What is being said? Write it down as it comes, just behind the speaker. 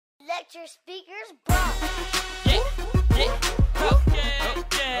Let your speakers bump. Yeah,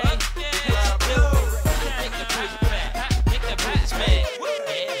 okay. Make the booty clap, make the booty smack.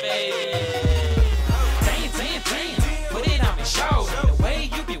 Yeah, baby. Damn, put it on me, show me the way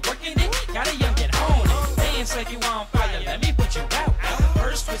you be working it. Got a youngin' on it, dance like you on fire. Let me put you out.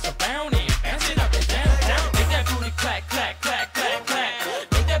 First twist around and bounce it up and down. Make that booty clack, clack, clack, clack,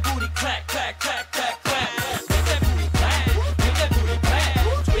 clack. Make that booty clack, clack, clack, clack, clack. Make that booty clack, make that booty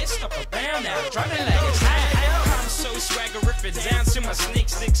clack. Twist up around now, drop it like it's high. I'm so swaggerific, down to my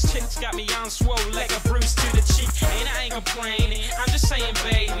sneaks. Chicks got me on swole like a bruise to the cheek. And I ain't complaining, I'm just saying,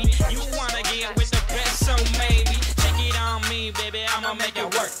 baby, you wanna get with the best, so maybe check it on me, baby. I'ma make it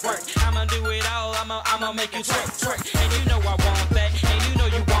work. I'ma do it all, I'ma make you twerk. And you know I want that, and you know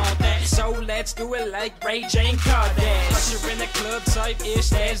you want that. So let's do it like Ray J and Kardashian. Usher in the club type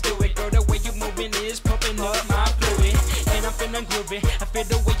ish, let's do it. Girl, the way you moving is pumping up my fluid. And I'm feeling groovy, I feel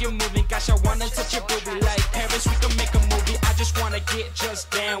the way you're moving. Gosh, I wanna touch your booty like Paris, we can make a movie. I just wanna get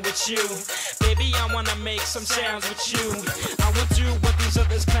just down with you. Baby, I wanna make some sounds with you. I will do what these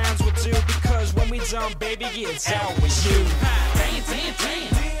other clowns will do, because when we done, baby, it's out with you. Damn,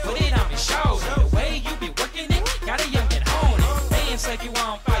 put it on me, show me the way you be working it. Got a youngin' on it, dance like you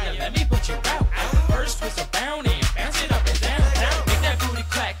on fire. Let me put you out. First twist around and bounce it up and down. Make that booty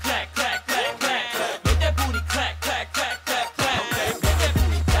clack, clack, clack, clack, clack. Make that booty clack, clack, clack, clack, clack. Make that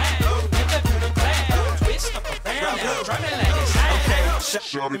booty clack, make that booty clack. Twist up around now, drop it like it's hot.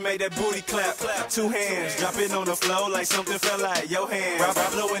 Shorty made that booty clap, two hands, drop it on the floor like something fell out your hand.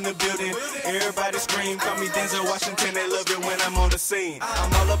 RoB-Lo in the building, everybody scream, call me Denzel Washington, they love it when I'm on the scene.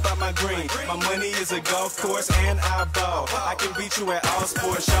 I'm all about my green, my money is a golf course and I ball. I can beat you at all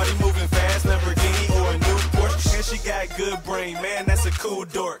sports, shorty moving fast, Lamborghini or a new Porsche. And she got good brain, man, that's a cool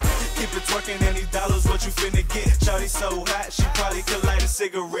dork. Keep it twerking and these dollars what you finna get. Shorty so hot, she probably could light a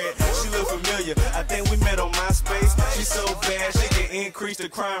cigarette. She look familiar, I think we met on MySpace. She so bad, she can increase the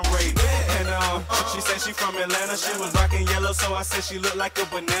crime rate. And she said she from Atlanta, she was rocking yellow, so I said she looked like a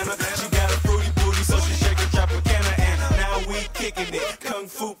banana. She got a fruity booty, so she shaking Tropicana. And now we kicking it, Kung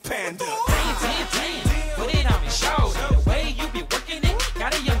Fu Panda. Damn, put it on me, show me the way you be working it.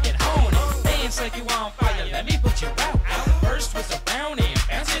 Got a youngin' on it, dance like you on fire. Let me put you out. First twist around and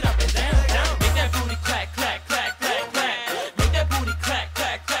bounce it up and down. Make that booty clack, clack, clack, clack, clack. Make that booty clack,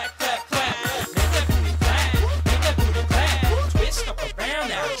 clack, clack, clack, clack. Make that booty clack, make that booty clack. Twist up around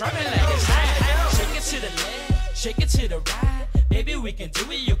now, drop it like it's hot. Shake it to the left, shake it to the right. Baby, we can do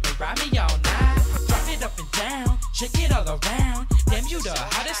it, you can ride me all night. Drop it up and down, shake it all around. Damn, you the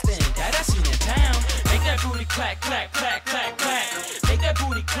hottest thing that I seen in town. Make that booty clack, clack, clack, clack, clack. Make that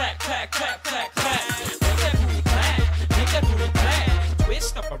booty clack, clack, clack, clack, clack. Make that booty clack, make that booty clack.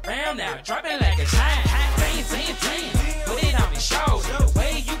 Twist up around now, drop it like it's hot. Damn, put it on me, show me the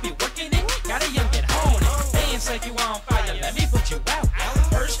way you be working it. Got a youngin' on it, dance like you on fire. Let me put you out.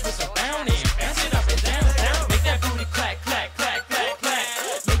 First twist around and bounce it up and down. Make that booty clack, clack, clack, clack, clack.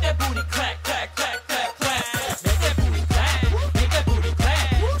 Make that booty clack, clack, clack, clack, clack. Make that booty clack, make that booty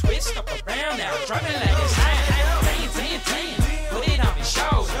clack. Twist up around now, drop it like it's hot. Damn, put it on me,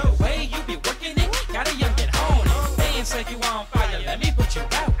 show me the way you be working it. Got a youngin' on it, dance like you on fire. Let me put you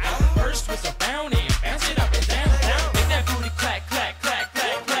out. First twist around and